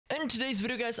In today's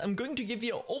video guys, I'm going to give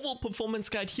you an overall performance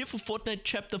guide here for Fortnite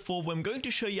Chapter 4 where I'm going to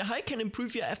show you how you can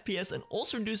improve your FPS and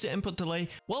also reduce your input delay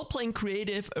while playing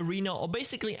creative, arena or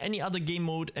basically any other game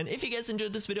mode. And if you guys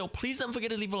enjoyed this video, please don't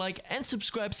forget to leave a like and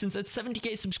subscribe, since at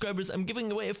 70k subscribers I'm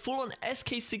giving away a full-on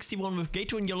SK61 with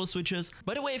gator and yellow switches.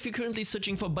 By the way, if you're currently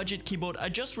searching for a budget keyboard, I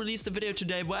just released a video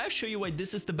today where I show you why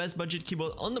this is the best budget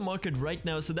keyboard on the market right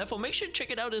now, so therefore make sure to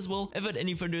check it out as well. Without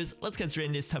any further ado, let's get straight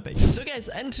into this topic. So guys,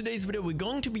 in today's video we're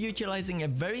going to be utilizing a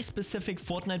very specific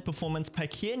Fortnite performance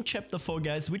pack here in Chapter 4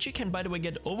 guys, which you can by the way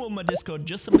get over on my Discord.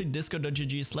 Just simply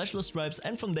discord.gg/leStripeZ,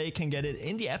 and from there you can get it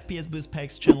in the FPS boost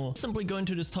packs channel. Simply go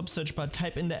into this top search bar,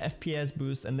 type in the FPS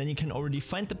boost, and then you can already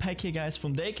find the pack here guys.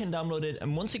 From there you can download it,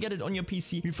 and once you get it on your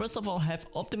PC, you first of all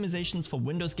have optimizations for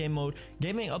Windows game mode,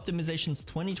 gaming optimizations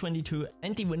 2022,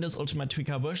 and the Windows Ultimate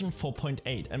Tweaker version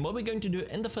 4.8. And what we're going to do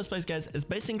in the first place guys is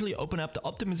basically open up the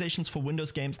optimizations for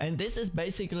Windows games, and this is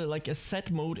basically like a set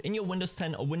mode in your Windows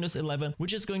 10 or Windows 11,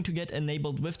 which is going to get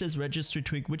enabled with this registry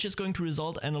tweak, which is going to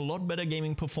result in a lot better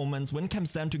gaming performance when it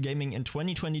comes down to gaming in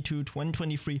 2022,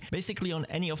 2023, basically on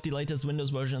any of the latest Windows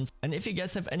versions. And if you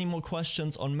guys have any more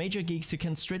questions on Major Geeks, you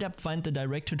can straight up find the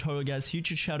direct tutorial guys. Huge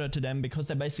shout out to them because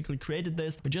they basically created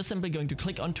this. We're just simply going to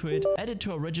click onto it, add it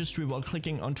to our registry while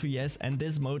clicking onto yes, and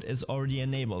this mode is already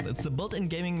enabled. It's the built-in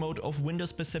gaming mode of Windows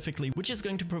specifically, which is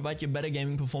going to provide you better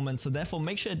gaming performance, so therefore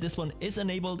make sure this one is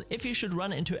enabled. If you should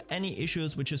run into any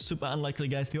issues, which is super unlikely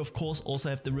guys, you of course also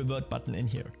have the revert button in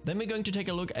here. Then we're going to take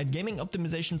a look at gaming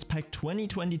optimizations pack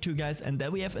 2022 guys, and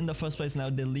there we have in the first place now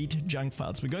delete junk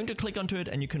files. We're going to click onto it,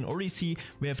 and you can already see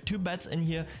we have two bets in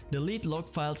here: delete log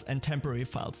files and temporary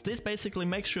files. This basically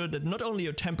makes sure that not only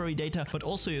your temporary data but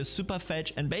also your super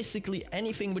fetch and basically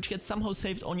anything which gets somehow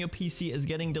saved on your PC is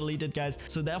getting deleted guys.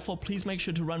 So therefore please make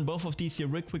sure to run both of these here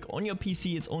real quick on your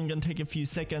PC. It's only gonna take a few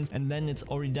seconds and then it's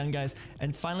already done guys.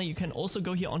 And finally you can also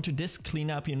go here onto disk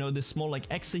cleanup, you know, this small like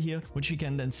X here, which you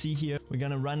can then see here. We're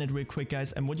gonna run it real quick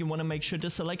guys, and what you want to make sure to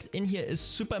select in here is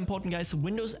super important guys: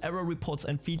 Windows error reports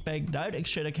and feedback, DirectX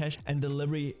shader cache, and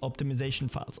delivery optimization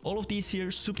files. All of these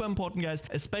here super important guys,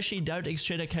 especially DirectX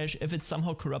shader cache. If it's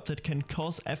somehow corrupted, can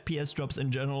cause FPS drops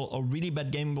in general or really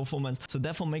bad gaming performance, so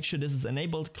therefore make sure this is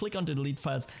enabled. Click on the delete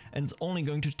files, and it's only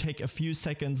going to take a few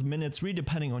seconds, minutes, really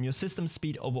depending on your system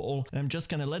speed overall. And I'm just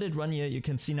gonna let it run here. You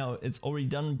can see now it's already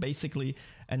done basically,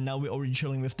 and now we're already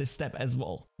chilling with this step as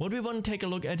well. What we want to take a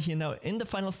look at here now in the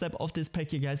final step of this pack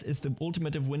here guys is the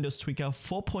Ultimate Windows Tweaker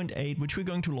 4.8, which we're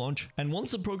going to launch. And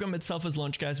once the program itself is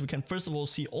launched guys, we can first of all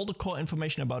see all the core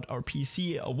information about our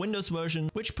PC, our Windows version,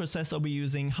 which processor we're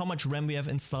using, how much RAM we have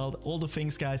installed, all the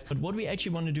things guys. But what we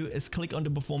actually want to do is click on the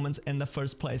performance in the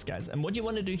first place guys. And what you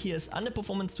want to do here is under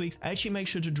performance tweaks, actually make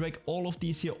sure to drag all of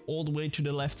these here all the way to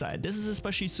the left side. This is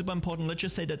especially super important. Let's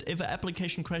just say that if an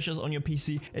application crashes on your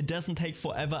PC, it doesn't take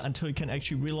forever until you can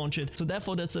actually relaunch it. So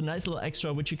therefore that's a nice little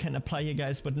extra which you can apply here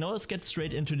guys. But now let's get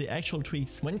straight into the actual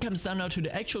tweaks. When it comes down now to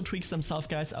the actual tweaks themselves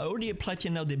guys, I already applied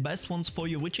here now the best ones for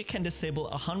you, which you can disable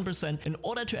 100% in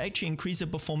order to actually increase your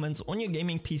performance on your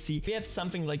gaming PC. We have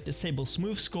something like disable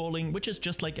smooth scrolling, which is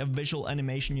just like a visual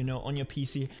animation, you know, on your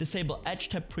PC. Disable edge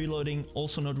tab preloading,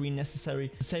 also not really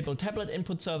necessary. Disable tablet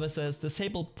input services,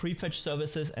 disable prefetch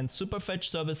services and super fetch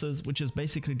services, which is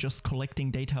basically just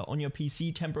collecting data on your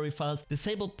PC, temporary files.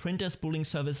 Disable printer spooling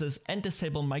services, and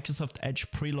disable Microsoft Edge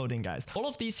preloading guys. All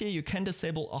of these here you can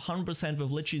disable 100%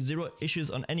 with literally zero issues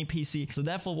on any PC. So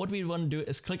therefore what we want to do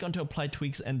is click onto apply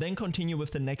tweaks and then continue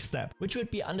with the next step, which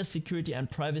would be under security and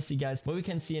privacy guys, where we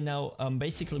can see now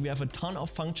basically we have a ton of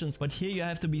functions, but here you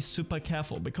have to be super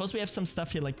careful because we have some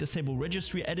stuff here like disable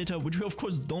registry editor, which we of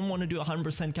course don't want to do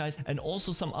 100% guys, and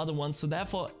also some other ones. So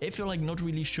therefore if you're like not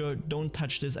really sure, don't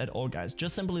touch this at all guys,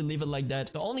 just simply leave it like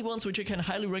that. The only ones which I can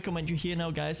highly recommend you here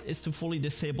now guys is to fully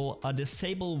disable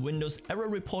Windows error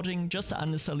reporting, just an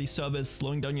unnecessary service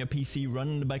slowing down your PC, run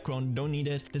in the background, don't need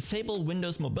it. Disable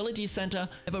Windows Mobility Center,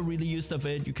 never really used of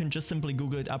it. You can just simply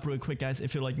Google it up real quick guys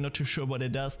if you're like not too sure what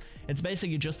it does. It's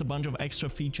basically just a bunch of extra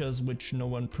features which no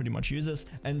one pretty much uses.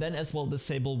 And then as well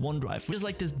disable OneDrive, which is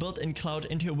like this built-in cloud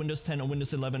into your Windows 10 or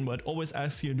Windows 11 where it always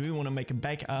asks you, do you want to make a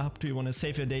backup, do you want to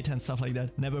save your data and stuff like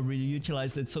that. Never really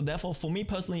utilized it, so therefore for me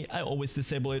personally I always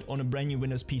disable it on a brand new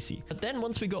Windows PC. But then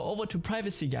once we go over to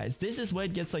privacy guys, this is where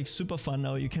it gets like super fun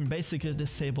now. You can basically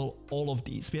disable all of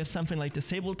these. We have something like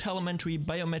disable telemetry,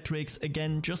 biometrics,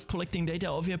 again just collecting data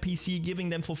of your PC, giving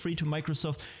them for free to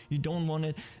Microsoft, you don't want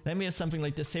it. Then we have something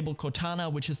like disable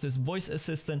Cortana, which is this voice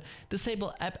assistant.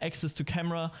 Disable app access to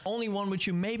camera. Only one which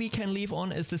you maybe can leave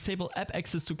on is disable app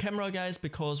access to camera guys,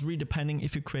 because really depending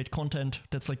if you create content,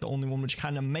 that's like the only one which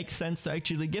kind of makes sense to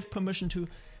actually give permission to.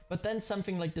 but then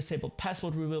something like disable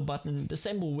password reveal button,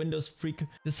 disable Windows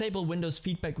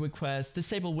feedback request,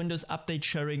 disable Windows update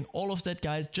sharing, all of that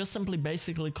guys, just simply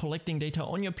basically collecting data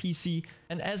on your PC.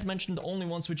 And as mentioned, the only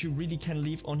ones which you really can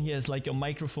leave on here is like your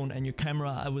microphone and your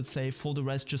camera, I would say. For the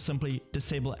rest, just simply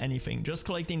disable anything, just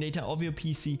collecting data of your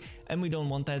PC, and we don't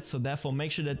want that, so therefore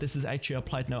make sure that this is actually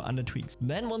applied now under tweaks.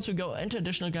 Then once we go into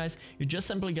additional guys, you're just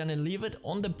simply gonna leave it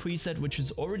on the preset which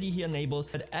is already here enabled.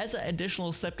 But as an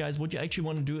additional step guys, what you actually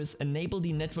want to do is enable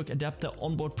the network adapter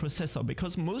onboard processor,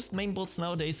 because most mainboards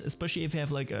nowadays, especially if you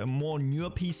have like a more newer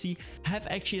PC, have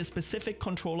actually a specific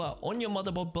controller on your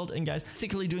motherboard built in guys,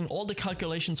 basically doing all the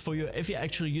calculations for you if you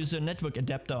actually use your network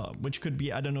adapter, which could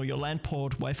be, I don't know, your LAN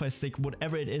port, Wi-Fi stick,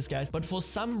 whatever it is guys. But for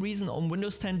some reason on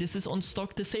Windows 10 this is on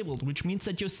stock disabled, which means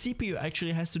that your CPU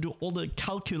actually has to do all the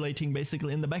calculating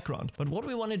basically in the background. But what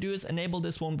we want to do is enable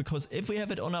this one, because if we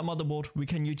have it on our motherboard we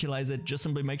can utilize it. Just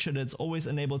simply make sure that it's always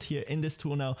enabled here in this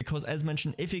tool now, because as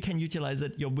mentioned, if you can utilize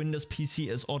it, your Windows PC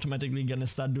is automatically gonna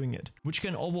start doing it, which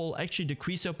can overall actually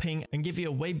decrease your ping and give you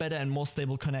a way better and more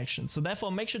stable connection. So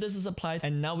therefore make sure this is applied,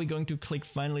 and now we're going to click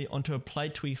finally onto apply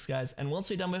tweaks guys. And once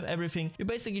we're done with everything, you're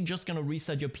basically just gonna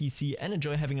restart your PC and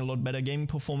enjoy having a lot better gaming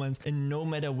performance in no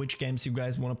matter which games you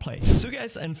guys want to play. So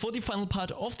guys, and for the final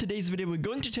part of today's video, we're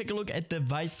going to take a look at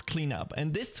device cleanup,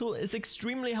 and this tool is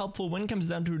extremely helpful when it comes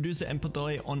down to reduce the input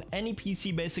delay on any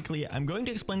PC. Basically, I'm going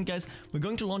to explain guys. We're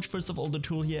going to launch first of all the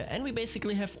tool here, and we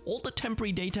basically have all the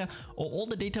temporary data, or all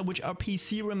the data which our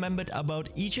PC remembered about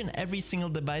each and every single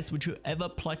device which you ever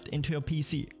plugged into your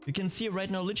PC. You can see right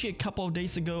now, literally a couple of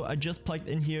days ago, I just plugged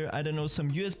in here, I don't know,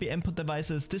 some USB input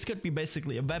devices. This could be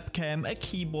basically a webcam, a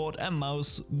keyboard, a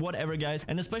mouse, whatever guys.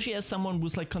 And especially as someone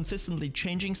who's like consistently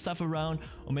changing stuff around,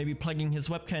 or maybe plugging his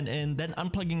webcam in, then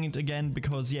unplugging it again,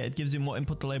 because yeah, it gives you more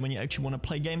input delay when you actually want to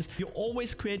play games. You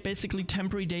always create basically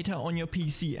temporary data on your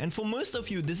PC, and for most of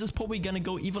you this is probably gonna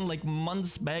go even like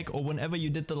months back, or whenever you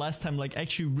did the last time like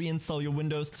actually reinstall your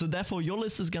Windows. So therefore your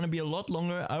list is gonna be a lot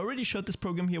longer. I already showed this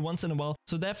program here once in a while,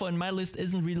 so therefore in my list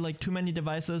isn't really like too many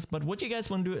devices. But what you guys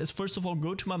want to do is first of all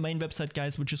go to my main website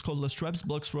guys, which is called leStripeZ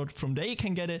blogspot. From there you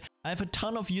can get it. I have a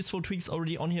ton of useful tweaks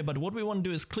already on here, but what we want to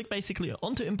do is click basically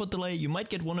onto input delay. You might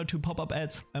get 1 or 2 pop-up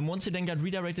ads, and once you then get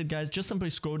redirected guys, just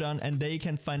simply scroll down, and there you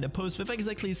can find a post with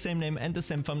exactly the same name and the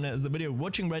same thumbnail as the video you're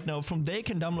watching right now. From there you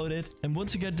can download it, and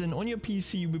once you get it in on your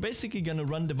PC, we're basically gonna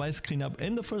run device cleanup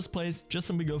in the first place. Just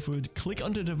simply go through it, click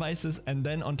onto devices, and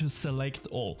then onto select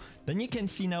all. Then you can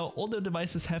see now all the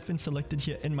devices have been selected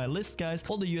here in my list guys.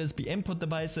 All the USB input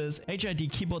devices,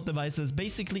 HID keyboard devices,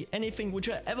 basically anything which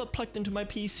I ever plugged into my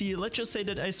PC. Let's just say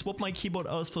that I swap my keyboard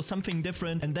out for something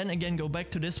different, and then again go back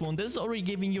to this one. This is already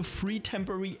giving you free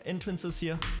temporary entrances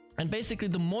here. And basically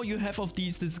the more you have of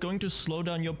these, this is going to slow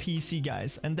down your PC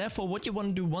guys. And therefore what you want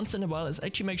to do once in a while is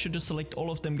actually make sure to select all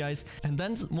of them guys. And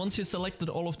then once you selected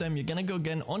all of them, you're gonna go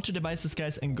again onto devices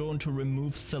guys and go into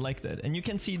remove selected. And you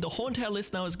can see the whole entire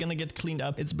list now is gonna get cleaned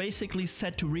up. It's basically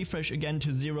set to refresh again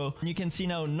to 0. And you can see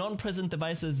now non-present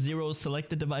devices 0,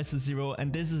 selected devices 0,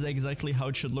 and this is exactly how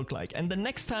it should look like. And the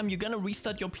next time you're gonna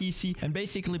restart your PC and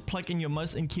basically plug in your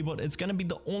mouse and keyboard, it's gonna be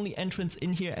the only entrance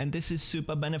in here, and this is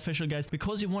super beneficial guys,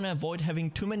 because you want to avoid having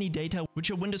too many data which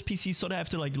your Windows PC sort of have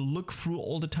to like look through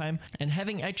all the time, and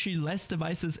having actually less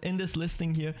devices in this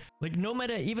listing here. Like no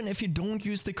matter, even if you don't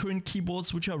use the current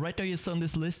keyboards which are right now on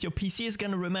this list, your PC is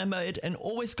gonna remember it and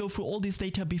always go through all this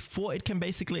data before it can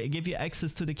basically give you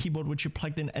access to the keyboard which you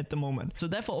plugged in at the moment. So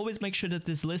therefore always make sure that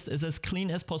this list is as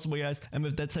clean as possible guys, and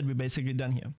with that said we're basically done here.